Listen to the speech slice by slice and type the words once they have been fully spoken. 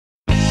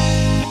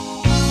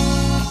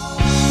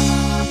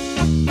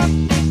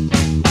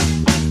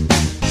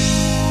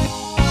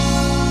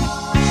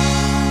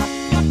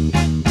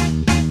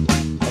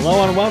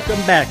Hello and welcome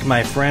back,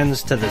 my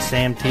friends, to the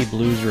Sam T.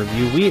 Blues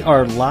Revue. We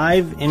are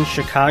live in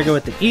Chicago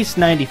at the East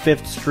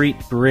 95th Street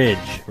Bridge,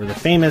 where the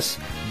famous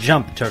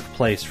jump took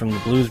place from the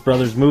Blues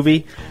Brothers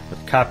movie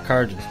with cop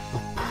car just...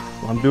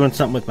 Well, I'm doing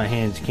something with my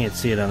hands. You can't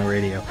see it on the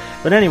radio.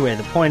 But anyway,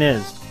 the point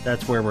is,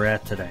 that's where we're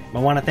at today. I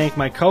want to thank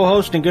my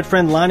co-host and good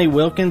friend Lonnie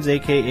Wilkins,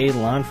 a.k.a.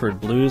 Lonford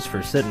Blues,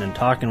 for sitting and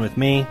talking with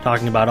me,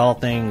 talking about all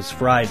things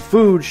fried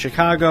food,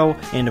 Chicago,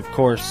 and of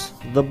course,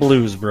 the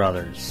Blues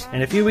Brothers.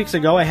 And a few weeks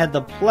ago, I had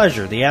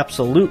the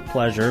absolute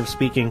pleasure of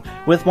speaking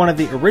with one of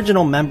the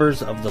original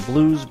members of the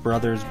Blues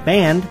Brothers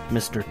band,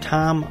 Mr.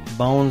 Tom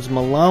Bones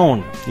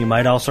Malone. You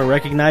might also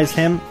recognize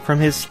him from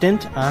his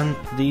stint on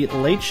The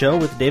Late Show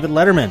with David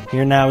Letterman.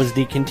 Here now is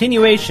the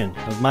continuation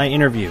of my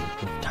interview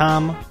with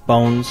Tom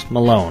Bones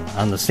Malone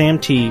on the Sam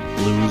T.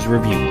 Blues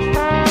Revue.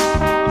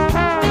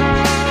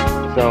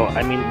 So,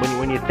 I mean,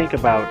 when you think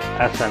about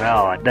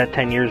SNL, that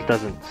 10 years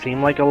doesn't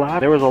seem like a lot.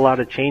 There was a lot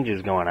of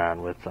changes going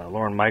on with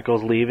Lorne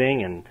Michaels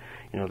leaving and,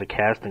 you know, the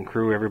cast and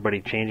crew,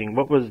 everybody changing.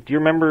 Do you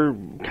remember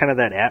kind of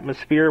that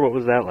atmosphere? What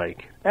was that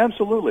like?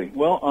 Absolutely.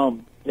 Well,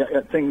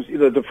 things,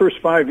 the first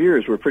 5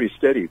 years were pretty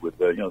steady with,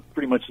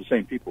 pretty much the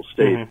same people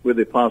stayed, with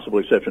the possible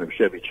exception of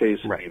Chevy Chase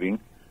leaving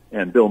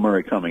and Bill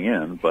Murray coming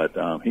in, but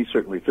he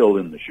certainly filled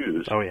in the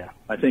shoes. Oh, yeah.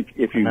 I think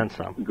if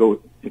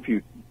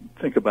you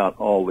think about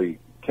all the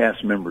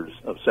cast members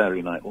of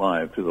Saturday Night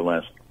Live through the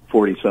last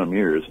 40-some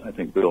years, I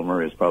think Bill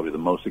Murray is probably the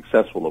most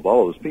successful of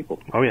all of those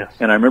people. Oh, yes.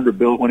 And I remember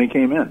Bill when he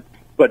came in.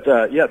 But,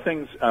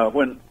 things,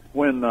 when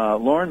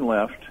Lorne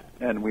left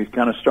and we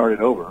kind of started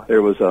over,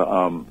 there was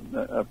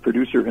a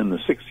producer in the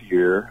sixth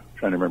year,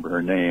 trying to remember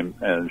her name,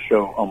 and the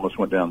show almost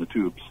went down the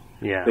tubes.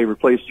 Yeah. They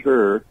replaced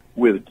her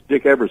with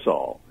Dick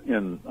Ebersol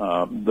in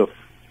the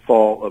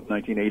fall of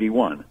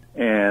 1981.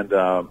 And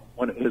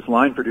his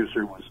line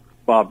producer was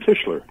Bob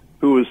Tischler,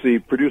 who was the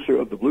producer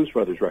of the Blues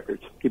Brothers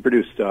records. He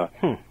produced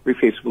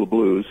Briefcase Full of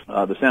Blues,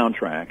 the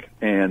soundtrack,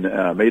 and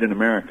Made in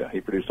America.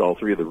 He produced all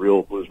three of the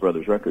real Blues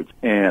Brothers records.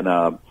 And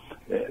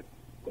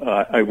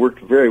I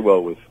worked very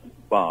well with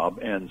Bob,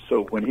 and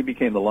so when he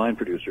became the line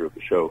producer of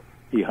the show,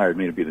 he hired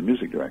me to be the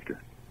music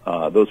director.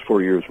 Those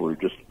 4 years were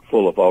just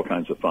full of all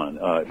kinds of fun.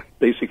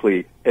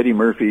 Basically, Eddie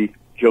Murphy,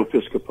 Joe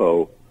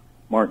Piscopo,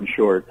 Martin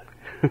Short,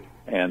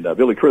 and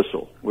Billy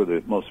Crystal were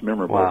the most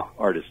memorable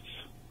artists.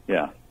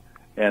 Yeah.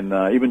 And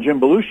even Jim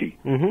Belushi,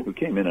 who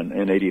came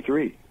in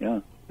 '83. Yeah,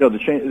 no,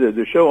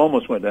 the show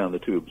almost went down the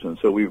tubes, and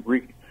so we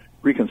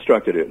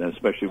reconstructed it, and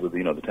especially with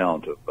the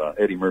talent of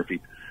Eddie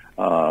Murphy.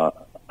 I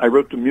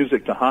wrote the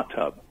music to Hot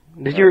Tub.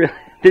 Did you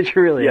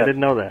really? Yes. I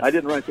didn't know that. I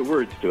didn't write the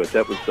words to it.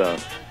 That was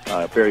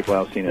Barry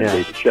Blaustein and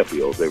David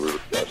Sheffield. They were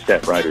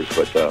staff writers,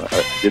 but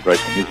I did write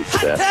the music to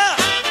that.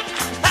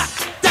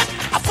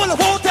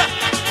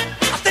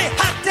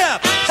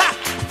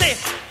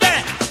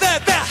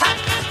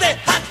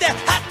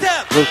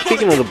 So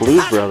speaking of the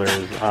Blues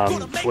Brothers,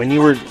 when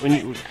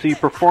you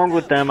performed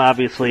with them,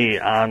 obviously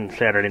on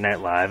Saturday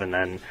Night Live, and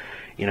then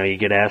you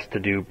get asked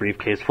to do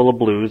Briefcase Full of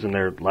Blues in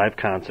their live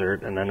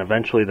concert, and then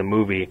eventually the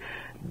movie.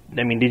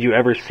 I mean, did you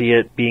ever see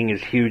it being as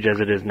huge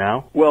as it is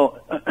now? Well,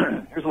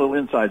 here's a little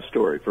inside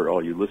story for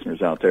all you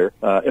listeners out there.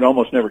 It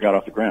almost never got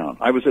off the ground.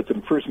 I was at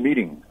the first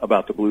meeting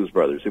about the Blues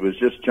Brothers. It was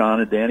just John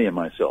and Danny and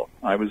myself.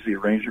 I was the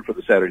arranger for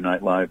the Saturday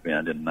Night Live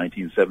band in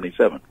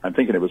 1977. I'm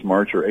thinking it was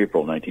March or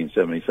April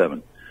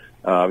 1977.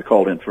 We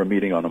called in for a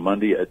meeting on a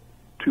Monday at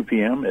 2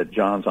 p.m. at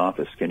John's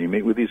office. Can you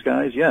meet with these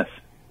guys? Yes.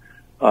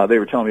 They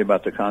were telling me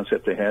about the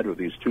concept they had with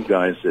these two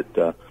guys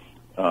that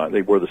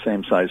they wore the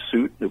same size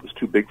suit. It was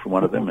too big for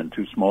one of them and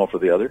too small for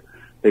the other.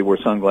 They wore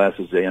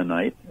sunglasses day and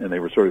night, and they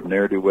were sort of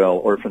ne'er-do-well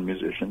orphan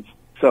musicians.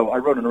 So I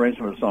wrote an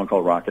arrangement of a song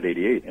called Rocket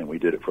 88, and we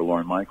did it for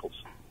Lorne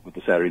Michaels with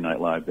the Saturday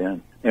Night Live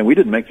band. And we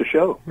didn't make the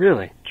show.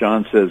 Really?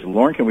 John says,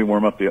 Lorne, can we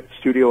warm up the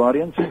studio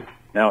audience?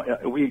 Now,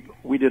 we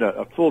did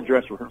a full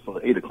dress rehearsal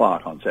at 8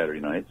 o'clock on Saturday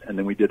nights, and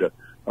then we did a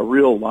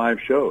real live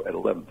show at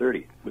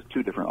 11:30 with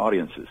two different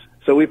audiences.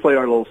 So we played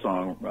our little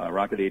song,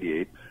 Rocket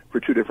 88, for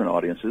two different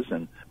audiences,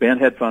 and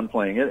band had fun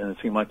playing it, and it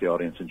seemed like the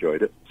audience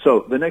enjoyed it.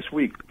 So the next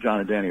week, John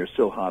and Danny are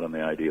still hot on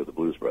the idea of the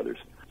Blues Brothers.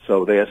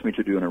 So they asked me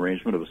to do an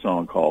arrangement of a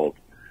song called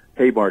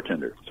Hey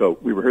Bartender. So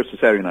we rehearsed the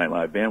Saturday Night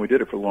Live band. We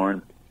did it for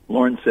Lorne.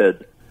 Lorne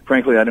said,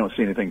 frankly, I don't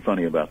see anything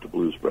funny about the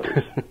Blues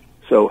Brothers.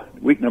 So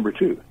week number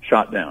 2,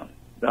 shot down.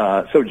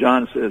 So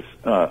John says,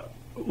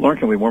 Lorne,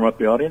 can we warm up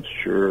the audience?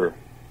 Sure.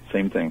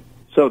 Same thing.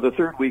 So the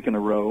third week in a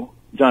row,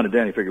 John and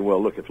Danny figured,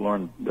 well, look, if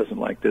Lorne doesn't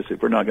like this,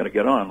 if we're not going to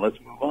get on, let's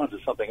move on to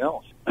something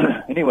else.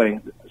 Anyway,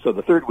 so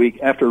the third week,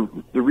 after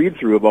the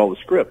read-through of all the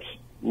scripts,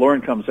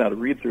 Lorne comes out of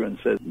read-through and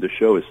says, the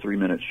show is 3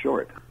 minutes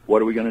short.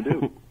 What are we going to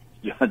do?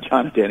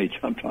 John and Danny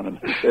jumped on him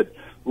and said,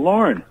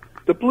 Lorne,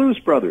 the Blues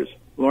Brothers.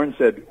 Lorne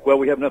said, well,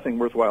 we have nothing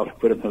worthwhile to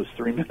put in those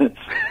 3 minutes.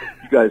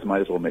 You guys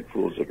might as well make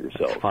fools of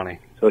yourselves. That's funny.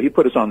 So he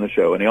put us on the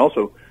show, and he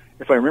also,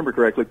 if I remember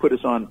correctly, put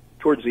us on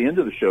towards the end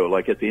of the show,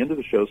 like at the end of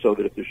the show, so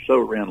that if the show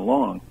ran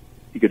long,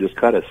 he could just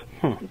cut us.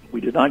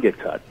 We did not get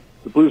cut.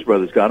 The Blues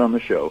Brothers got on the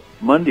show.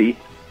 Monday,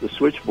 the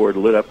switchboard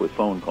lit up with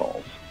phone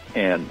calls.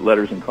 and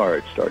letters and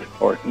cards started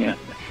pouring in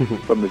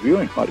from the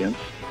viewing audience.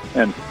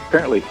 And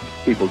apparently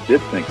people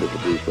did think that the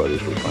Blues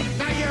Brothers were funny.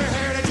 Now you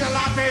heard it, your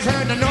life has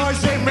heard the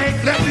noise they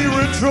make. Let me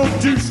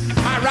introduce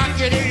my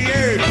rocket in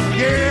you.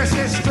 Yes,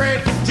 it's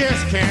straight,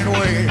 just can't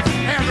wait.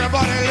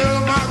 Everybody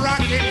love my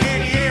rocket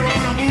in you.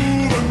 Wanna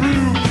move and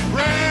groove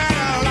right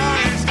along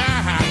in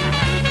style.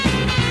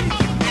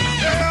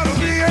 Yeah, the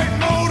V8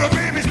 motor,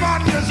 baby's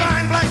modern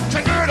design, black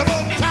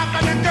convertible top,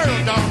 and the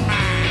girls don't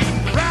mind.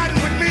 Riding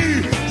with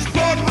me,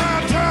 sporting my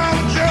town,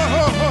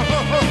 Joe.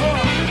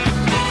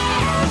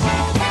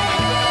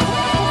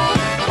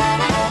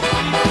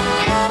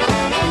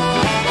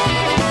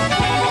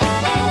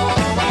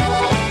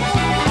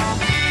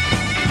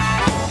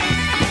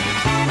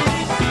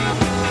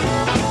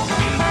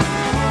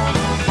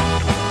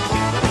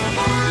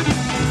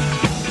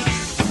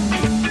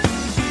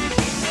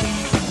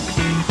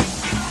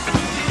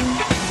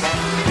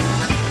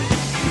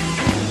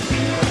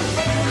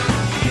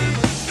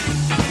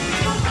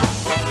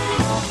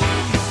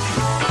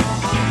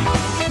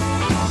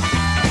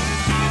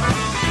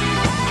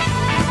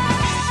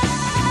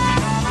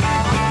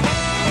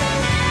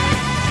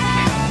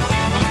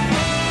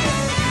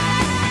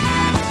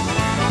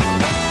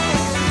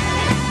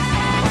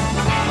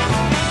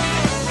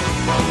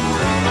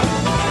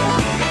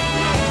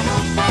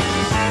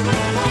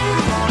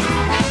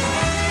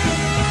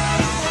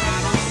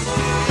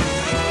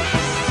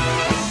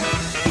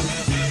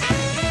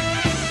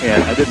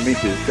 And I didn't mean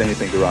to say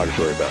anything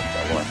derogatory about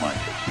Warren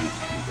Meinke.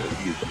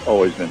 He's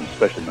always been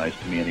especially nice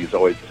to me, and he's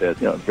always had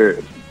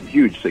very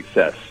huge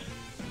success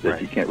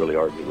that you can't really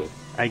argue with.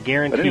 I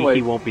guarantee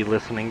he won't be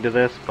listening to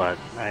this, but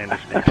I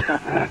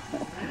understand.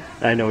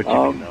 I know what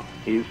you mean, though.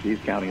 He's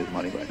counting his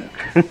money right now,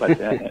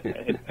 but,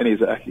 and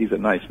he's a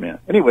nice man.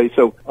 Anyway,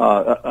 so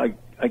I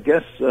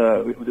guess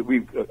we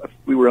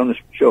were on the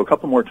show a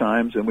couple more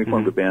times, and we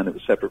formed a band that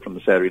was separate from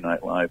the Saturday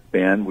Night Live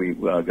band. We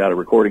got a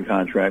recording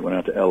contract, went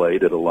out to L.A.,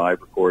 did a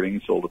live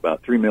recording, sold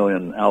about 3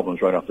 million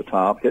albums right off the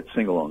top, hit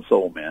single on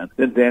Soul Man.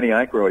 Then Danny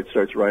Aykroyd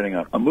starts writing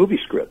a movie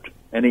script,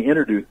 and he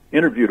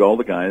interviewed all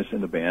the guys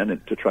in the band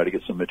to try to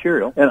get some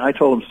material. And I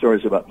told him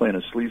stories about playing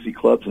in sleazy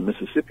clubs in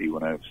Mississippi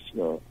when I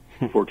was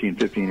 14,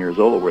 15 years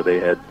old, where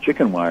they had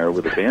chicken wire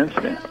with a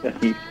bandstand. And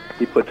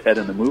he put that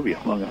in the movie,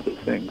 among other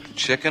things.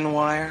 Chicken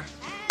wire?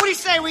 What do you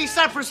say we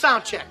set for a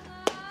sound check?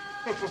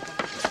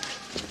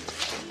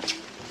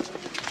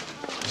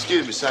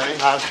 Excuse me, Sonny.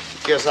 I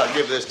guess I'll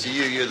give this to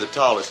you. You're the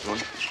tallest one.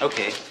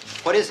 Okay.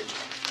 What is it?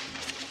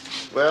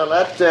 Well,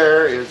 that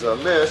there is a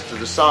list of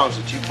the songs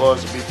that you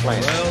boys will be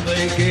playing. Well,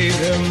 they gave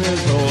him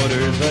his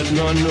orders at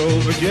Monroe,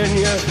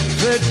 Virginia.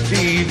 Said,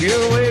 Steve,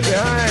 you're way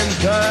behind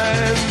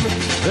time.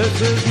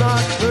 This is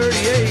not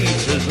 38,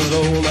 this is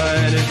old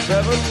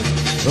 97.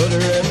 Put her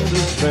in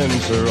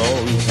dispenser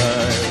on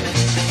time.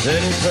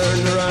 Then he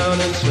turned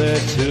around and said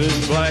to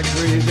his black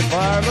greasy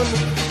fireman,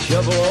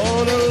 shovel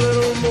on a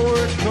little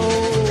more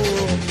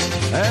coal.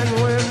 And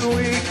when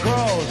we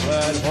cross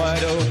that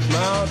White Oak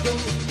Mountain...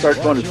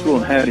 Started going to school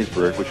in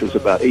Hattiesburg, which was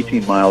about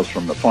 18 miles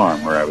from the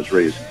farm where I was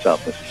raised in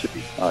South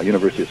Mississippi,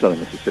 University of Southern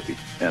Mississippi.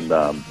 And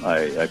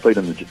I played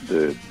in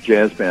the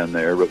jazz band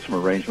there, wrote some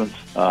arrangements,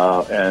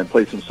 and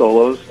played some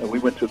solos. And we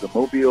went to the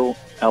Mobile,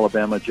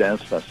 Alabama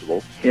Jazz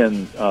Festival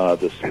in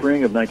the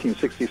spring of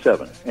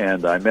 1967.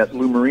 And I met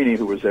Lou Marini,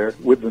 who was there,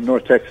 with the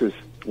North Texas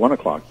 1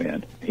 O'Clock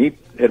Band. He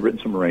had written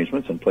some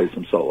arrangements and played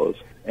some solos.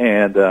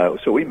 And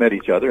so we met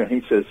each other, and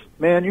he says,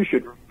 man, you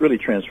should really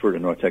transfer to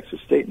North Texas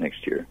State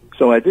next year.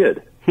 So I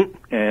did,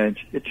 and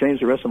it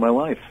changed the rest of my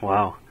life.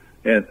 Wow.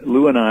 And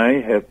Lou and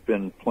I have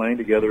been playing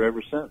together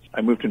ever since.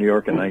 I moved to New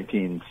York in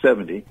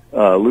 1970.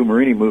 Lou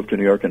Marini moved to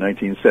New York in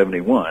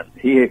 1971.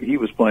 He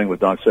was playing with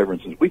Doc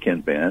Severance's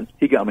weekend band.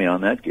 He got me on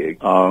that gig.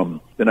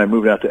 Then I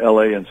moved out to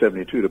L.A. in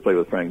 72 to play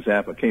with Frank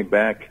Zappa. Came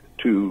back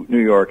to New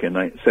York in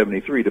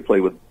 73 to play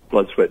with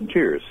Blood, Sweat, and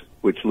Tears,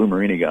 which Lou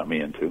Marini got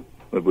me into.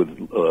 With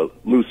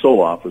Lou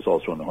Soloff was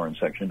also in the horn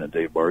section, and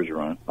Dave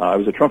Bargeron. I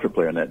was a trumpet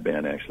player in that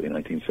band, actually, in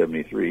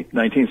 1973.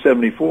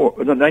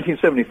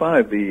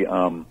 1975, the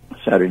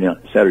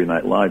Saturday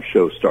Night Live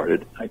show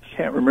started. I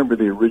can't remember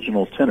the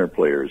original tenor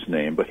player's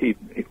name, but he,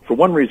 for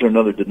one reason or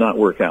another, did not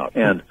work out.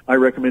 And I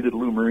recommended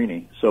Lou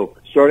Marini. So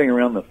starting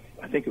around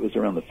I think it was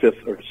around the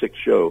 5th or 6th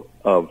show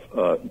of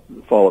the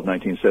fall of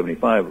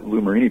 1975,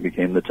 Lou Marini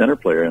became the tenor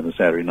player in the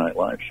Saturday Night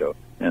Live show.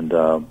 And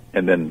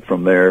then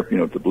from there,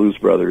 the Blues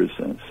Brothers.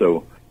 And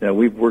so,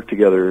 we've worked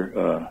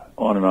together,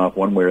 on and off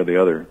one way or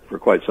the other for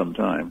quite some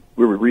time.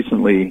 We were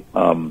recently,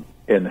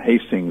 in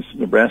Hastings,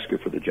 Nebraska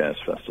for the Jazz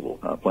Festival,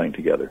 playing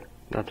together.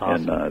 That's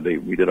awesome.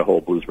 And we did a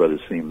whole Blues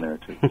Brothers theme there,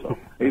 too. So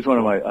he's one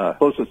of my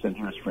closest and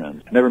dearest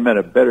friends. Never met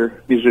a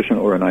better musician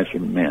or a nicer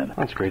man.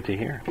 That's great to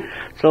hear.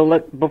 So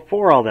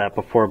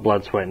before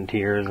Blood, Sweat, and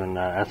Tears and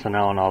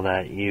SNL and all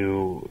that,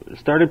 you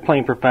started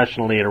playing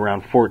professionally at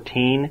around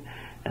 14,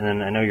 And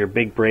then I know your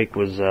big break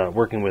was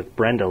working with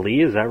Brenda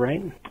Lee, is that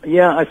right?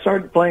 Yeah, I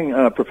started playing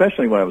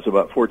professionally when I was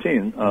about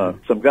 14.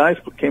 Some guys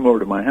came over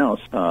to my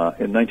house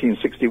in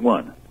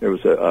 1961. There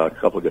was a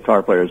couple of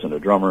guitar players and a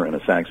drummer and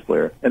a sax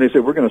player. And they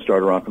said, we're going to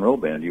start a rock and roll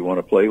band. Do you want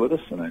to play with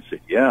us? And I said,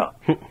 yeah.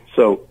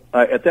 So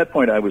at that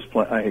point, I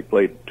had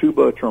played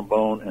tuba,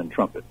 trombone, and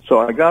trumpet. So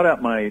I got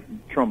out my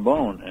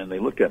trombone, and they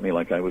looked at me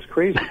like I was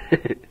crazy.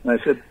 And I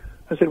said,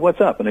 what's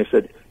up? And they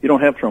said, you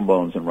don't have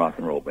trombones in rock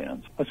and roll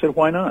bands. I said,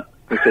 why not?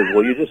 They said,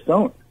 well, you just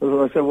don't.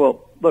 I said,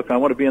 well, look, I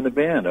want to be in the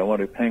band. I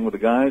want to hang with the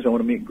guys. I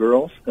want to meet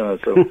girls.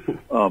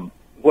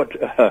 What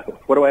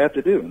do I have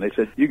to do? And they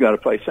said, you got to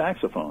play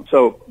saxophone.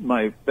 So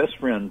my best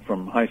friend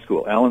from high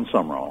school, Alan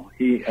Summerall,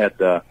 he had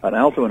an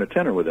alto and a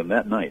tenor with him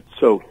that night.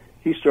 So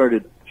he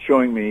started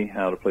showing me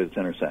how to play the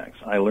tenor sax.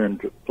 I learned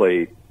to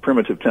play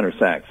primitive tenor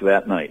sax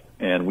that night,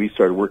 and we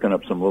started working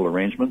up some little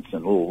arrangements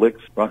and little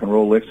licks, rock and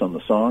roll licks on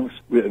the songs.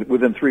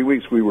 Within 3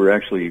 weeks, we were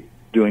actually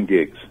doing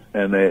gigs,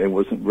 and it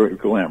wasn't very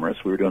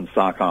glamorous. We were doing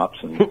sock hops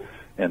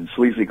and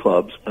sleazy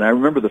clubs. And I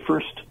remember the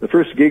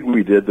first gig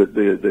we did,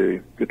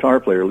 the guitar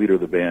player, leader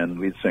of the band,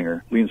 lead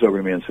singer, leans over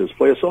to me and says,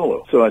 play a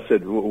solo. So I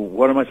said, well,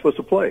 what am I supposed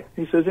to play?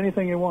 He says,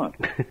 anything you want.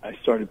 I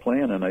started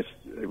playing, and I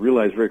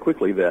realized very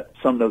quickly that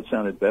some notes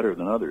sounded better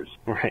than others.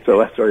 Right.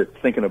 So I started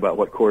thinking about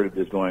what chord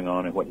is going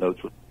on and what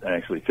notes would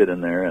actually fit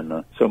in there.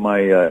 And so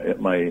my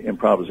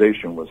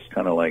improvisation was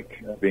kind of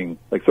like being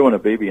like throwing a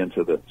baby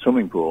into the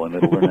swimming pool and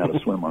it'll learn how to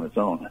swim on its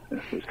own.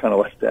 It was kind of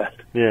like that.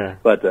 Yeah.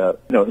 But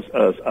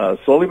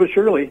slowly but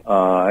surely,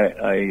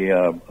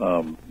 I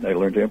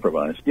learned to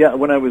improvise. Yeah,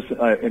 when I was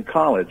in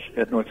college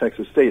at North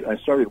Texas State, I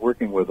started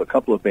working with a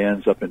couple of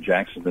bands up in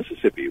Jackson,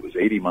 Mississippi. It was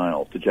 80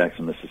 miles to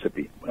Jackson,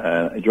 Mississippi.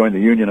 I joined the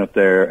union up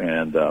there,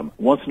 and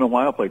once in a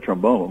while played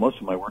trombone, but most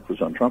of my work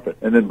was on trumpet.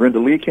 And then Brenda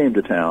Lee came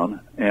to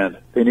town, and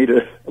they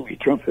needed a lead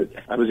trumpet.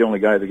 I was the only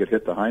guy that could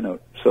hit the high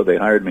note, so they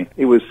hired me.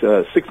 It was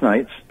 6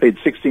 nights, paid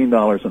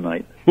 $16 a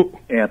night,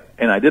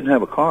 and I didn't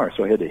have a car,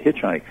 so I had to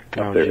hitchhike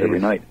up there every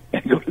night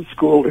and go to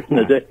school during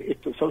the day.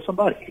 So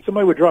somebody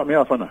would drop me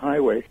off on the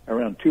highway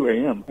around 2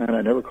 a.m., and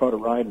I never caught a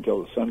ride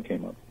until the sun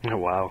came up. Oh,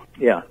 wow.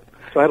 Yeah.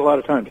 So I had a lot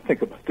of time to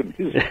think about the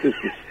music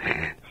business.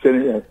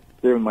 Sitting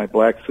there in my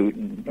black suit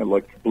and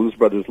like Blues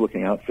Brothers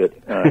looking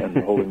outfit and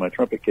holding my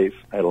trumpet case,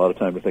 I had a lot of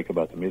time to think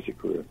about the music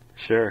career.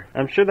 Sure.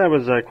 I'm sure that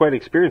was quite an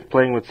experience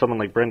playing with someone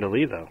like Brenda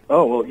Lee, though.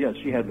 Oh, well, yeah,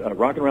 she had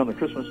Rockin' Around the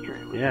Christmas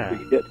Tree. Yeah.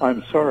 Big hit.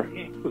 I'm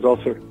Sorry was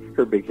also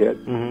her big hit.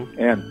 Mm-hmm.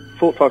 And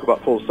talk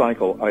about Full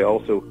Cycle, I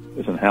also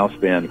was in house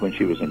band when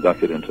she was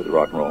inducted into the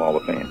Rock and Roll Hall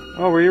of Fame.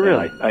 Oh, were you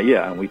really?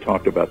 Yeah, and we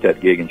talked about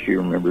that gig, and she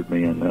remembered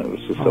me, and it was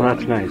just so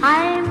that's nice.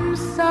 I'm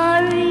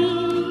sorry,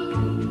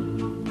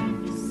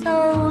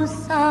 so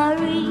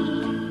sorry,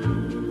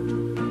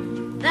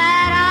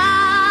 that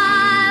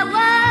I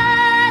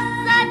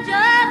was such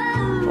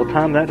a fool. Well,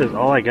 Tom, that is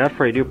all I got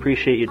for you. I do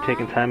appreciate you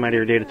taking time out of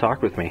your day to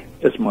talk with me.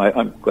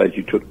 I'm glad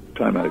you took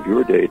time out of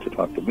your day to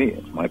talk to me.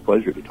 It's my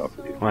pleasure to talk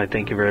with you. Well, I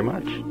thank you very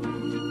much.